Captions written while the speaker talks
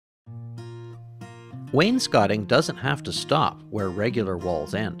Wainscoting doesn't have to stop where regular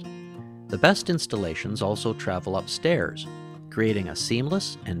walls end. The best installations also travel upstairs, creating a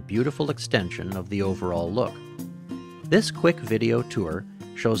seamless and beautiful extension of the overall look. This quick video tour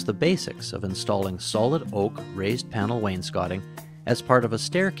shows the basics of installing solid oak raised panel wainscoting as part of a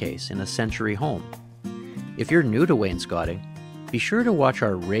staircase in a century home. If you're new to wainscoting, be sure to watch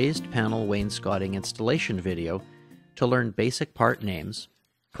our raised panel wainscoting installation video to learn basic part names,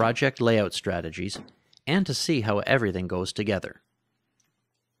 project layout strategies, and to see how everything goes together.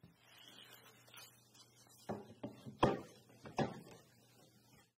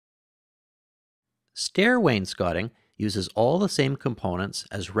 Stair wainscoting uses all the same components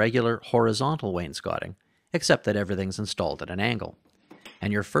as regular horizontal wainscoting, except that everything's installed at an angle.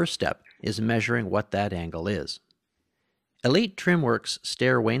 And your first step is measuring what that angle is. Elite Trimworks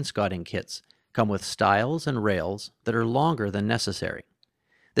stair wainscoting kits come with stiles and rails that are longer than necessary.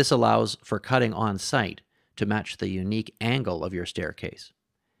 This allows for cutting on site to match the unique angle of your staircase.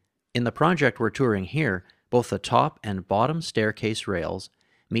 In the project we're touring here, both the top and bottom staircase rails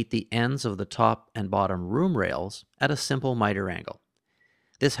meet the ends of the top and bottom room rails at a simple miter angle.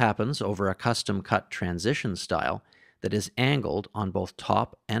 This happens over a custom cut transition stile that is angled on both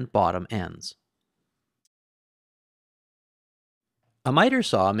top and bottom ends. A miter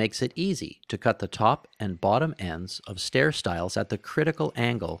saw makes it easy to cut the top and bottom ends of stair stiles at the critical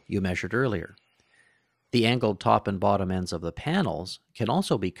angle you measured earlier. The angled top and bottom ends of the panels can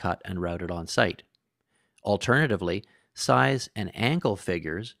also be cut and routed on site. Alternatively, size and angle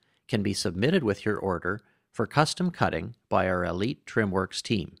figures can be submitted with your order for custom cutting by our Elite Trimworks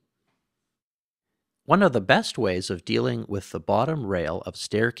team. One of the best ways of dealing with the bottom rail of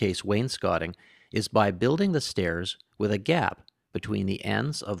staircase wainscoting is by building the stairs with a gap between the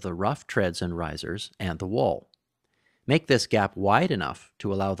ends of the rough treads and risers and the wall. Make this gap wide enough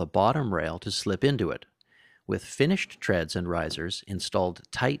to allow the bottom rail to slip into it, with finished treads and risers installed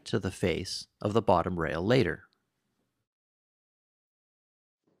tight to the face of the bottom rail later.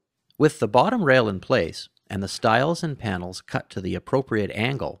 With the bottom rail in place and the stiles and panels cut to the appropriate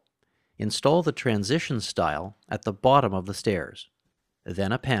angle, install the transition stile at the bottom of the stairs,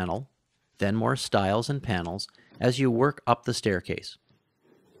 then a panel, then more stiles and panels as you work up the staircase.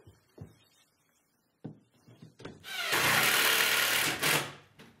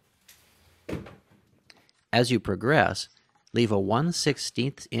 As you progress, leave a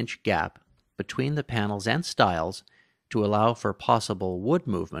 1/16 inch gap between the panels and stiles to allow for possible wood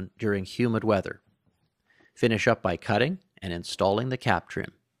movement during humid weather. Finish up by cutting and installing the cap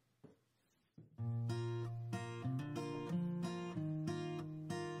trim.